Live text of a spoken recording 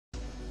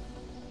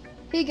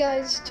Hey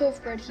guys,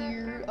 Tofbread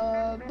here,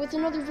 with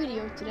another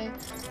video today.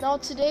 Now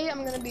today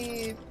I'm gonna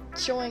be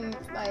showing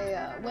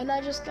my, win I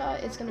just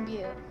got. It's gonna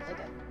be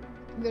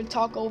I'm gonna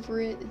talk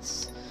over it.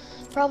 It's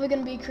probably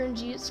gonna be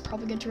cringy, it's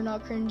probably gonna turn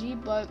out cringy,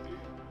 but,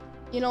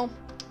 you know,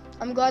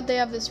 I'm glad they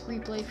have this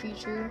replay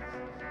feature.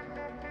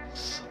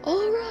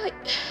 Alright.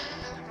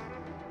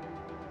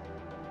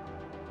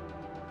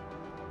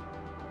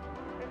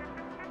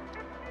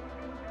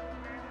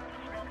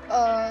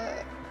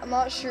 I'm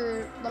not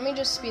sure. Let me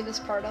just speed this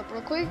part up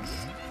real quick.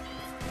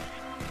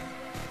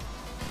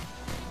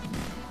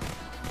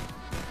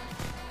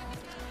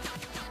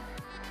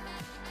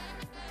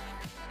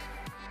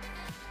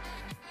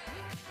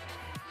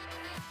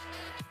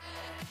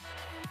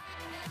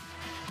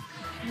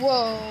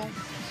 Whoa.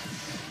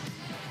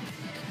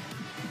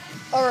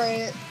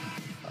 Alright.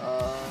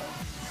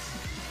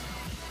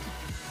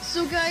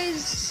 So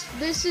guys,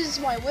 this is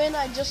my win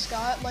I just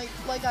got. Like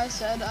I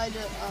said,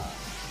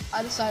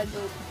 I decided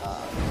to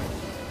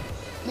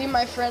leave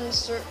my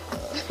friends to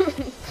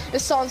it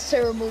sounds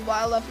terrible, but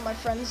I left my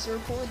friends to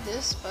record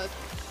this, but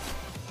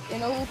you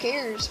know, who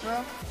cares,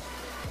 bro?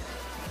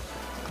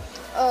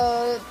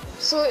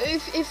 So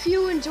if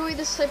you enjoy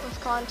this type of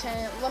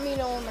content, let me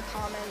know in the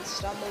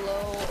comments down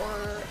below,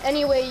 or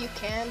any way you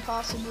can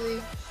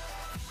possibly.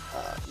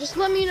 Just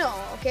let me know,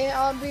 okay?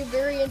 I'll be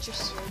very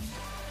interested.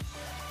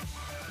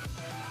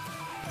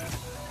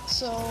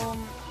 So,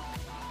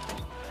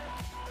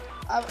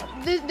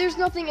 there's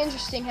nothing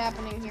interesting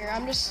happening here.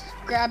 I'm just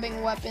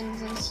grabbing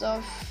weapons and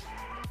stuff.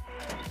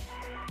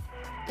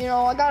 You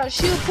know, I got a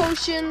shield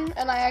potion,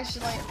 and I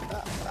actually,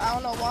 I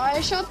don't know why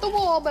I shot the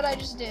wall, but I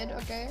just did,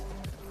 okay?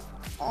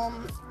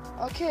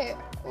 Okay.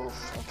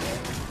 Oof, okay.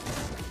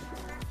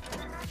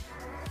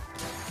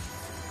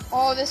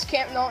 Oh, this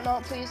can't,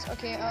 no, please.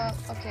 Okay,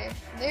 okay.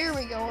 There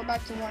we go, we're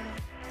back to one.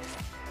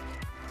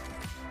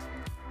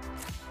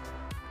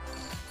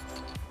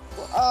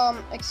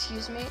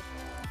 Excuse me.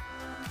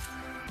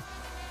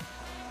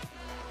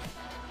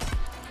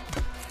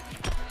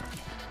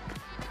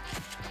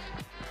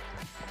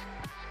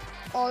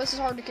 Oh, this is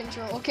hard to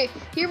control. Okay,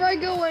 here I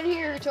go in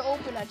here to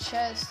open a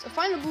chest. I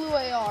find a blue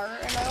AR,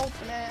 and I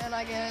open it, and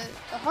I get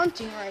a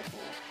hunting rifle.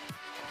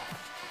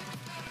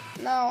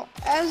 Now,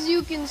 as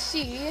you can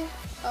see,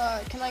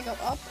 can I go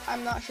up?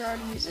 I'm not sure how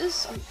to use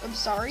this. I'm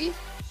sorry.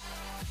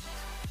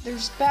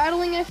 There's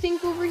battling, I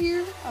think, over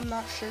here. I'm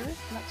not sure.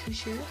 I'm not too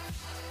sure.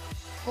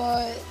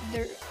 But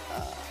there,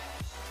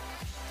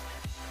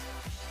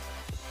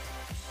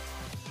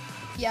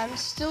 yeah, I'm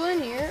still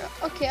in here.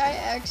 Okay, I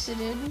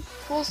exited,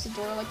 closed the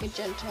door like a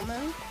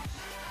gentleman,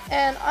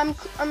 and I'm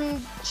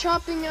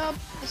chopping up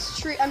this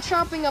tree. I'm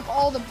chopping up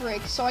all the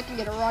bricks so I can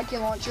get a rocket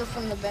launcher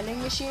from the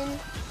vending machine.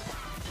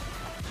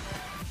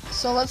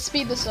 So let's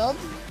speed this up.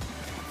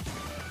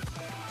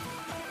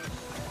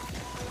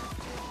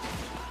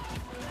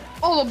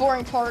 All the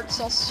boring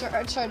parts I'll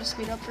try to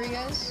speed up for you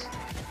guys.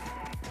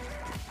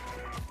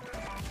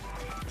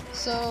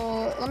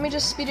 So let me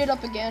just speed it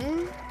up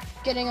again.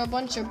 Getting a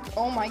bunch of,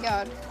 oh my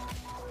god.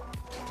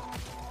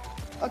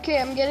 Okay,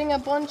 I'm getting a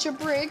bunch of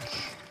brick.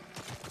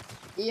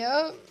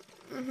 Yep.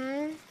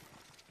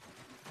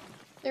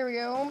 There we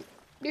go.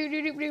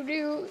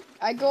 Do.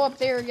 I go up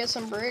there and get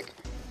some brick.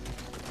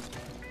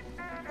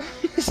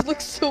 This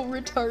looks so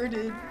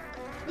retarded.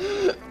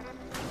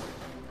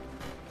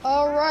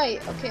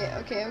 Alright, okay.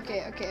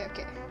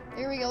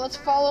 Here we go, let's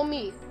follow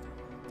me.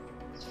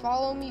 Let's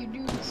follow me,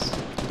 dudes.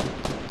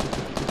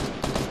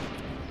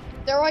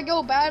 There I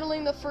go,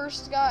 battling the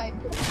first guy.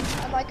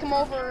 And I come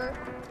over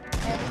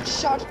and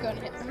shotgun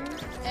him.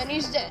 And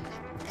he's dead.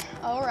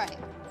 Alright.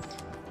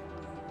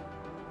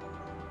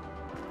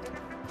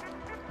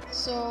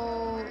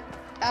 So,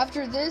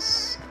 after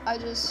this, I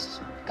just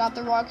got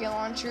the rocket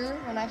launcher,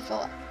 and I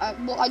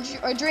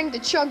drank the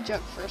chug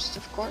jug first,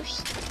 of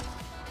course.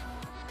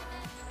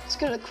 Let's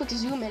get a quick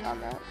zoom in on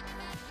that.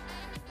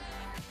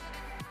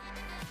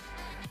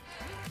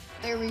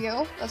 There we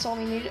go. That's all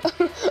we needed.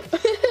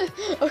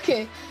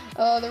 Okay.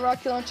 The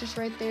rocket launcher's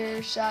right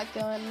there,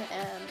 shotgun,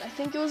 and I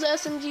think it was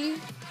SMG.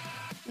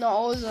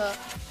 No, it was a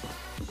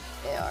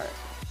AR.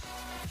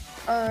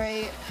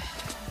 Alright.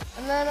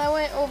 And then I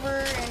went over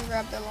and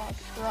grabbed the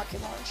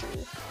rocket launcher.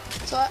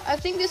 So I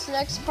think this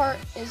next part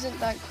isn't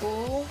that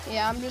cool.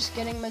 Yeah, I'm just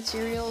getting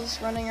materials,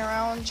 running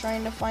around,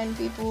 trying to find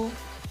people.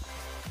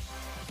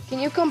 Can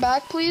you come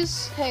back,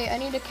 please? Hey, I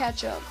need to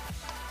catch up.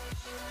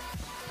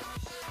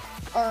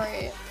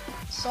 Alright.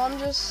 So I'm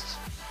just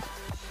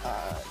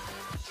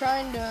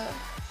trying to,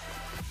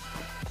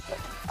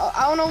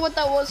 I don't know what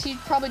that was. He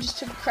probably just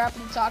took a crap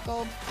in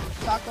taco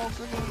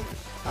freaking,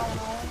 I don't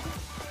know.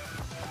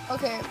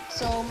 Okay,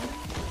 so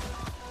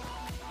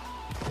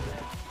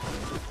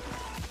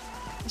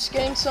just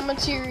getting some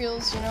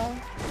materials, you know.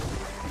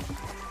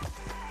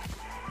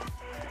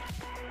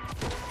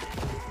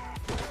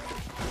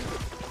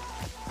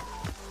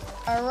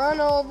 I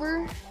run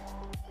over.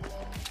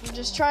 I'm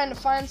just trying to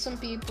find some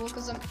people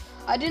because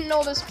I didn't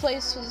know this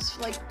place was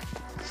like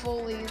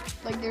fully,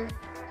 like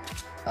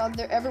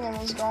everyone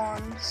was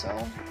gone, so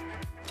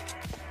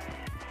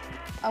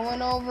I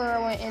went over, I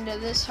went into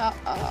this house,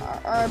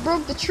 or I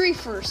broke the tree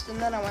first, and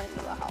then I went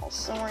into the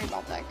house. Don't worry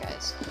about that,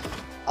 guys.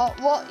 Oh,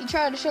 well, you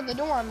tried to shut the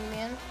door on me,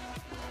 man.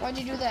 Why'd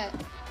you do that?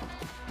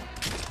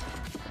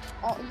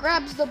 Oh,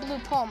 grabs the blue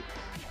pump.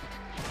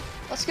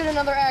 Let's get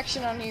another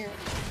action on here.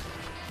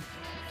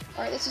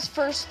 Alright, this is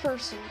first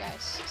person,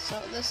 guys.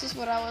 So this is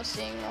what I was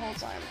seeing the whole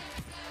time.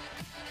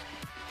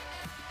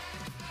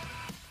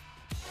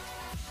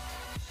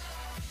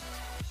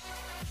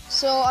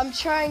 So I'm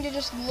trying to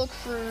just look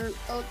for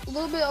a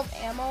little bit of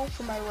ammo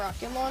for my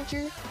rocket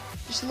launcher.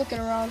 Just looking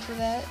around for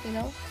that, you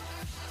know.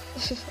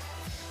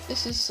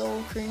 This is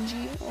so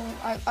cringy.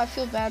 I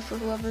feel bad for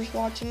whoever's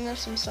watching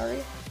this, I'm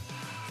sorry.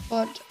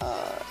 But,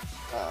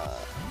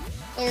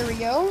 there we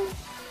go.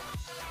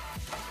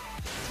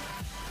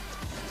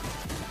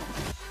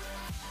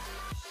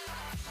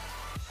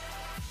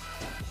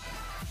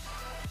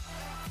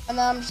 And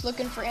then I'm just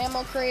looking for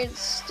ammo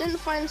crates. Didn't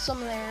find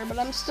some there, but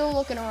I'm still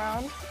looking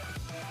around.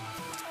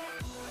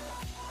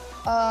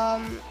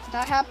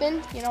 That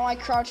happened. You know, I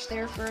crouched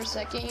there for a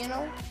second, you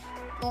know.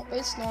 No,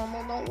 it's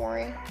normal, don't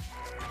worry.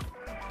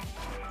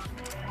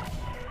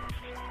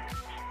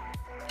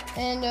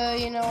 And,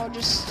 you know,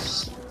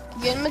 just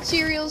getting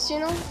materials, you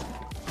know.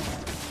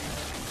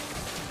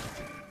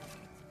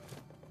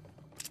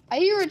 I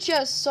hear a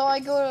chest, so I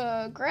go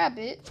to grab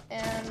it,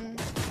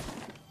 and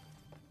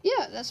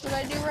yeah, that's what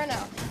I do right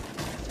now.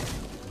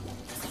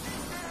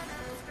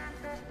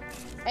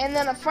 And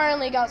then I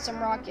finally got some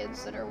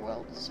rockets that are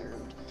well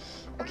deserved.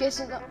 Okay,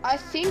 so I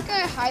think I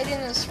hide in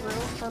this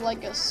room for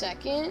like a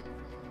second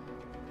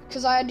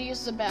because I had to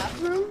use the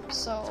bathroom.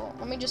 So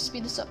let me just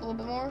speed this up a little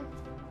bit more.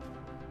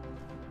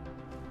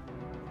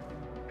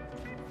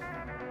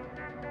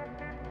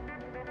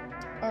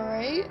 All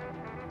right,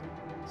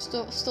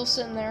 still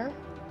sitting there.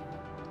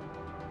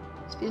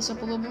 Speed this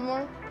up a little bit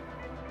more.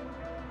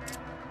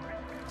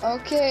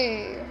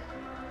 Okay,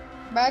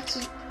 back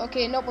to,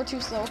 okay, nope, we're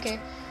too slow. Okay,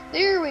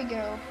 there we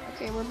go.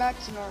 Okay, we're back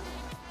to normal.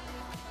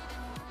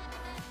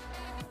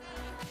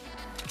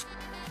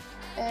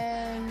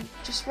 And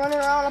just run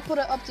around. I'll put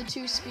it up to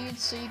 2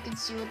 speeds so you can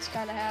see what's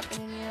kind of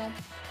happening, you know.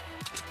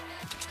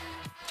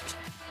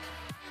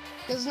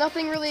 Because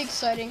nothing really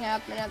exciting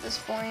happened at this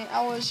point.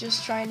 I was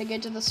just trying to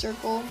get to the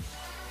circle.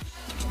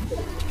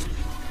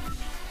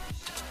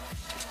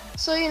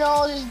 So, you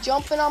know, just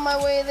jumping on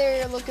my way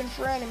there looking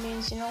for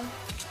enemies, you know.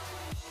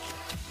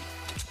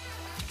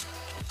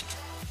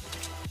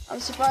 I'm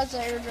surprised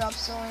that airdrop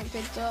still ain't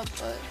picked up,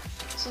 but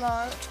it's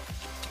not.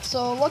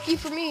 So lucky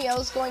for me, I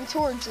was going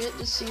towards it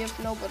to see if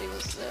nobody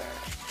was there.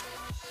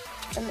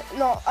 And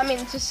no, I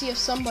mean to see if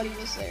somebody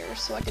was there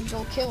so I could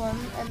go kill him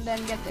and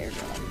then get the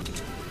airdrop.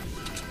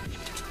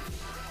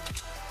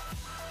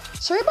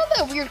 Sorry about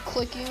that weird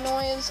clicking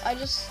noise. I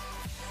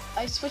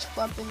switch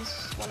weapons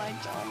when I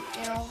jump,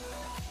 you know.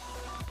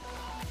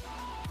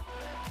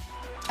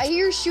 I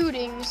hear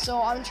shooting,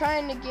 so I'm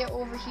trying to get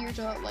over here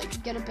to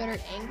like get a better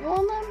angle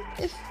on them,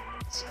 if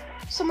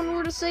someone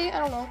were to say, I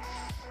don't know.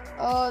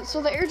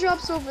 So the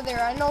airdrop's over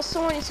there. I know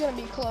someone is gonna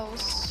be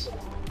close.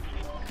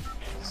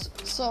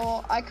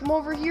 So I come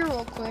over here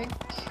real quick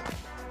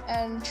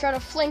and try to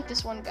flank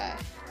this one guy.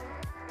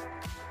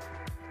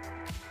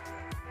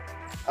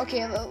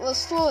 Okay, let's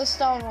slow this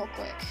down real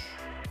quick.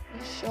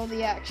 Let's show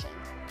the action.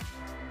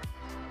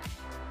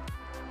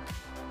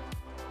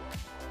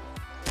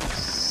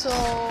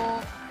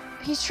 So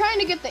he's trying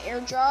to get the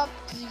airdrop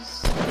because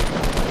he's,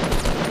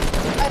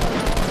 I don't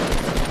know.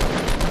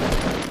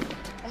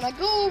 And I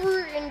go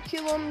over and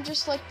kill him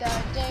just like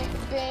that. Dang,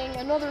 bang,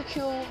 another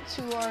kill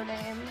to our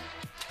name.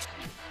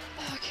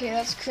 Okay,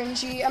 that's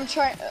cringy. I'm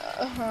trying.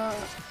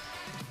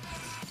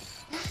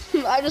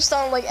 I just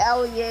sound like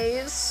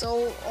allies,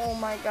 so oh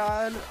my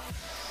god.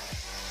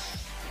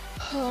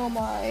 Oh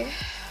my.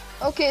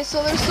 Okay,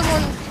 so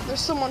there's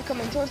someone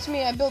coming towards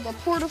me. I build a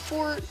porta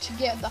fort to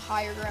get the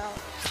higher ground.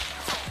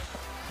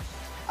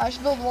 I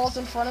should build walls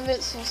in front of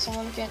it so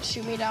someone can't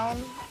shoot me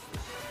down.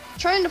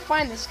 Trying to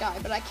find this guy,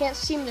 but I can't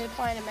seem to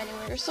find him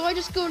anywhere. So I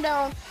just go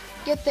down,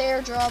 get the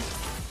airdrop,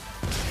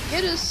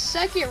 get a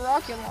second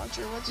rocket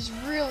launcher, which is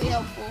really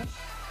helpful.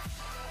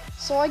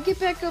 So I get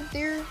back up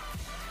there,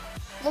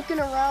 looking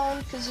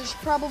around, because there's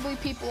probably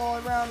people all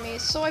around me.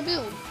 So I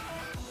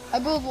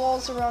build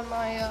walls around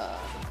my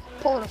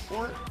porta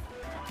fort.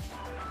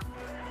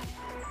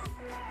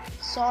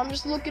 So I'm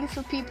just looking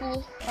for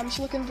people. I'm just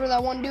looking for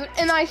that one dude,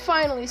 and I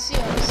finally see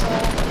him. So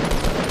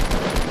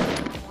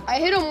I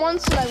hit him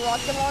once and I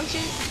rocket launch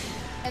it,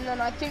 and then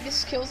I think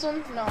this kills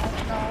him. No.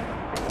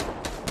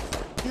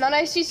 And then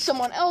I see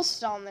someone else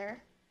down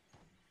there.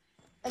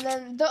 And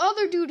then the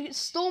other dude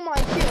stole my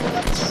kill.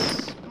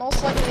 That's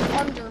most likely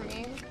under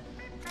me.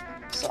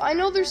 So I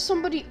know there's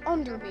somebody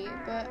under me,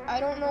 but I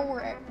don't know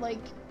where,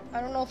 like,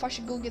 I don't know if I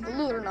should go get the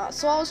loot or not.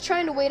 So I was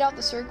trying to wait out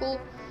the circle.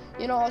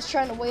 You know, I was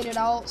trying to wait it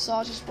out, so I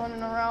was just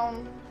running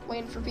around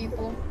waiting for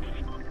people.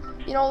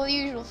 You know, the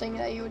usual thing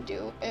that you would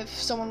do if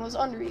someone was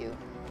under you.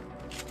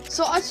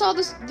 So I saw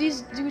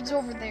these dudes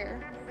over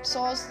there.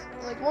 So I was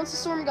like, once the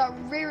storm got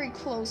very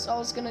close, I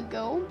was gonna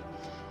go.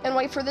 and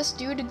wait for this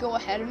dude to go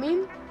ahead of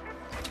me.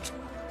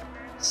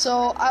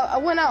 So I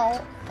went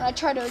out and I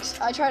tried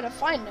to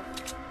find him.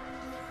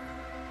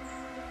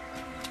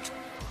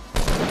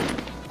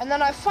 And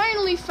then I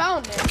finally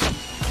found him.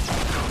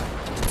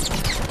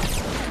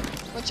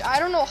 Which I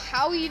don't know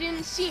how he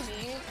didn't see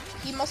me.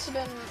 He must have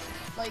been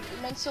like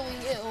mentally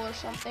ill or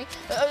something.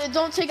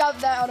 Don't take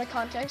that out of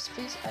context,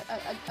 please.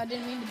 I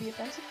didn't mean to be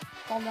offensive.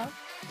 Calm down.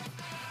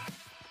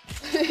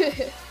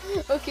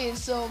 Okay,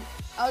 so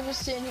I was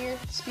just sitting here.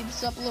 Speed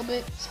this up a little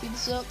bit. Speed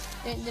this up.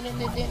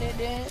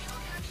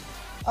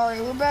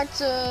 Alright, we're back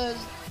to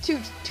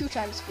two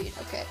times speed.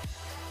 Okay.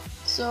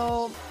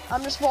 So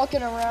I'm just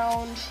walking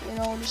around, you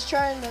know, just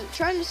trying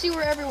to see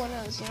where everyone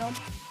is, you know.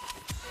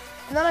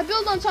 And then I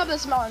build on top of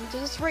this mountain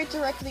because it's right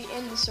directly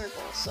in the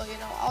circle. So, you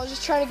know, I was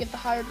just trying to get the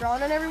higher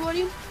ground on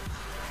everybody.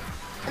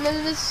 And then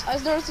I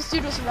noticed this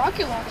dude was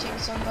rocket launching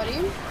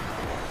somebody.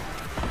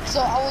 So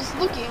I was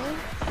looking,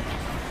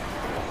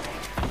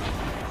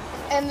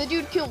 and the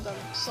dude killed him.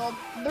 So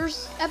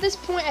at this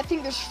point, I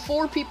think there's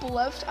 4 people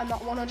left. I'm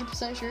not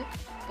 100% sure,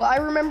 but I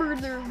remember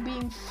there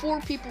being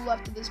 4 people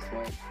left at this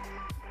point.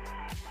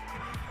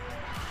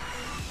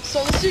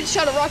 So this dude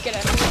shot a rocket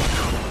at me.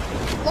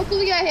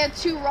 Luckily, I had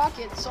 2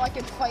 rockets, so I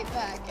could fight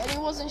back. And he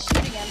wasn't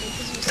shooting at me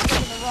because he was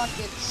scared of the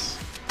rockets.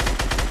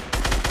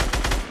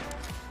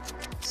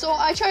 So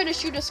I tried to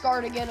shoot a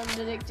scar to get him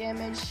to take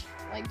damage,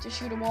 like to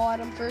shoot a wall at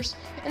him first.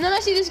 And then I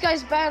see these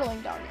guys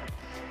battling down here.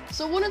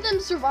 So one of them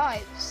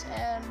survives,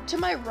 and to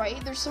my right,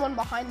 there's someone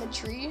behind the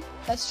tree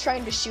that's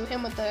trying to shoot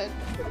him with the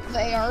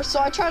AR. So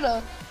I try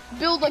to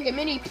build like a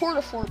mini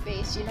Port-a-Fort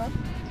base, you know?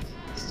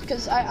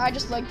 Because I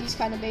just like these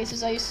kind of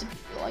bases. I used to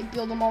like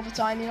build them all the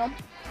time, you know?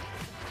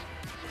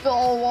 Build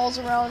all the walls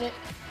around it.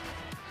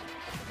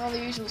 All the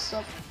usual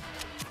stuff.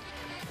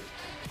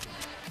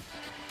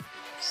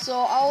 So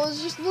I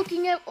was just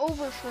looking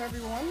over for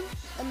everyone,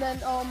 and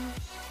then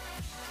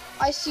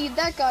I see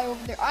that guy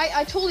over there.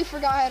 I totally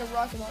forgot I had a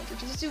rocket launcher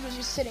because this dude was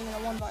just sitting in a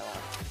 1x1.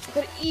 I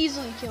could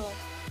easily kill him,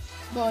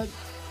 but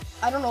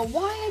I don't know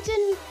why I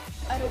didn't.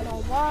 I don't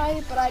know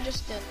why, but I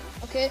just didn't.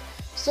 Okay,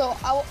 so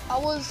I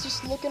was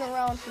just looking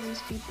around for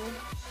these people.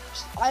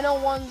 I know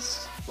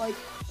one's like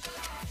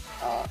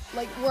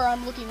where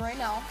I'm looking right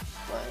now,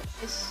 but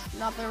it's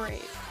not the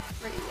right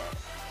yet.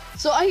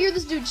 So I hear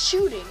this dude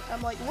shooting.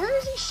 I'm like, where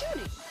is he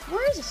shooting?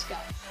 Where is this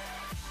guy?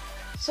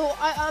 So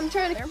I'm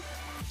trying to.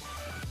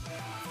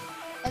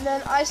 And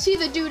then I see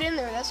the dude in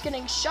there that's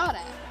getting shot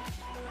at.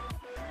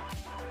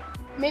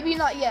 Maybe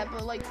not yet,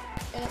 but like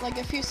in like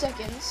a few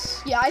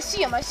seconds. Yeah, I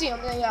see him.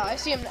 Yeah, I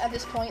see him at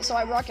this point. So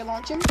I rocket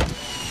launch him.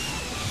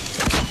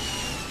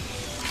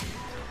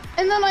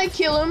 And then I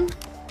kill him.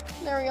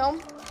 There we go.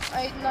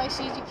 Nice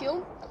easy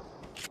kill.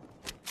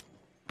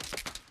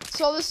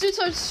 So this dude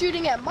starts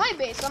shooting at my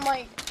base. I'm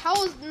like,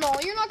 no,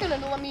 you're not gonna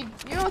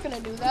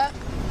do that.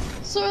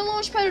 So I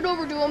launch padded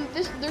over to him.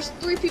 There's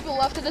 3 people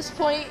left at this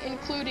point,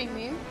 including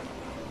me.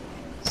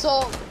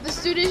 So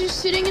this dude is just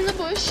sitting in the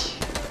bush.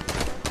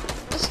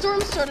 The storm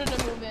started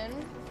to move in.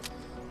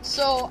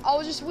 So I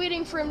was just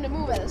waiting for him to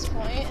move at this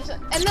point.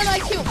 And then I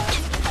killed him.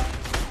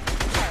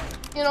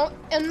 You know,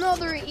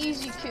 another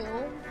easy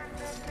kill.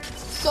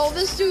 So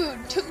this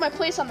dude took my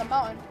place on the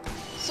mountain.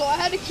 So I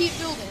had to keep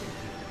building.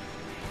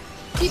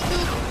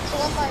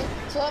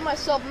 To let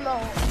myself know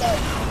that,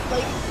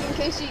 like, in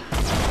case he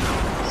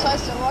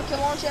decides to rocket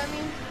launch at me,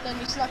 then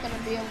he's not gonna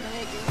be able to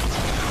make it.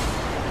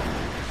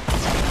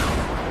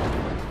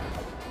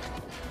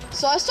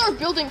 So I start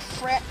building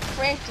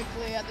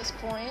frantically at this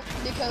point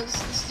because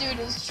this dude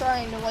is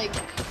trying to like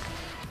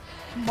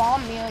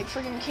bomb me like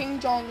freaking Kim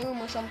Jong-un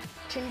or some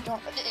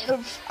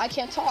I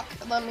can't talk.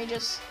 Let me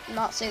just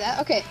not say that.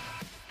 Okay.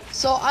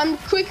 So I'm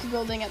quick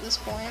building at this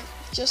point,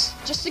 just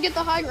to get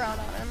the high ground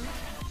on him,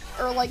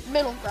 or like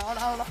middle ground.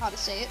 I don't know how to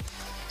say it.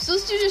 So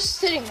this dude's just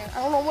sitting there.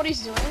 I don't know what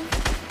he's doing.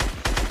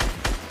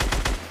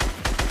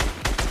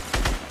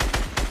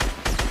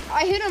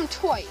 I hit him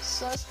twice,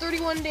 so that's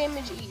 31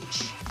 damage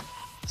each.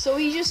 So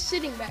he's just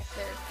sitting back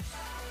there.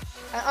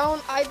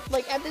 I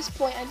like at this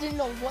point I didn't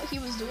know what he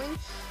was doing,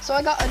 so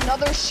I got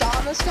another shot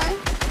on this guy.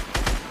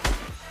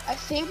 I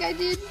think I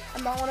did.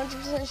 I'm not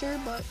 100% sure,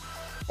 but.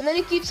 And then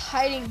he keeps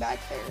hiding back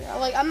there.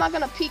 Like, I'm not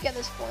gonna peek at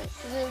this point,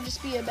 because it would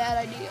just be a bad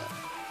idea.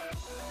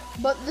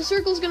 But the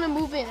circle's gonna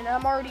move in, and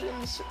I'm already in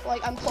the,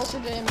 like, I'm closer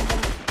to him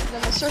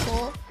than the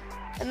circle.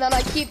 And then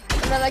I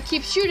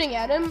keep shooting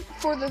at him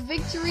for the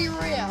victory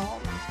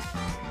royale.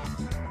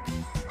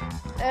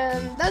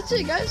 And that's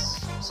it, guys.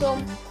 So,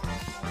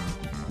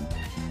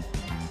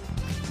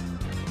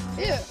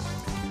 yeah.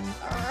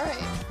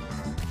 Alright.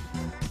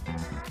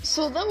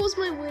 So that was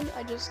my win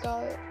I just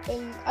got,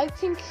 and I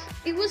think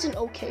it was an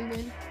okay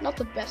win. Not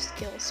the best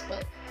kills,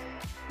 but,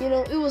 you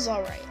know, it was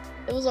alright.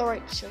 It was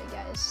alright to show you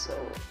guys, so,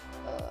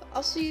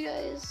 I'll see you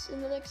guys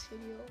in the next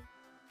video.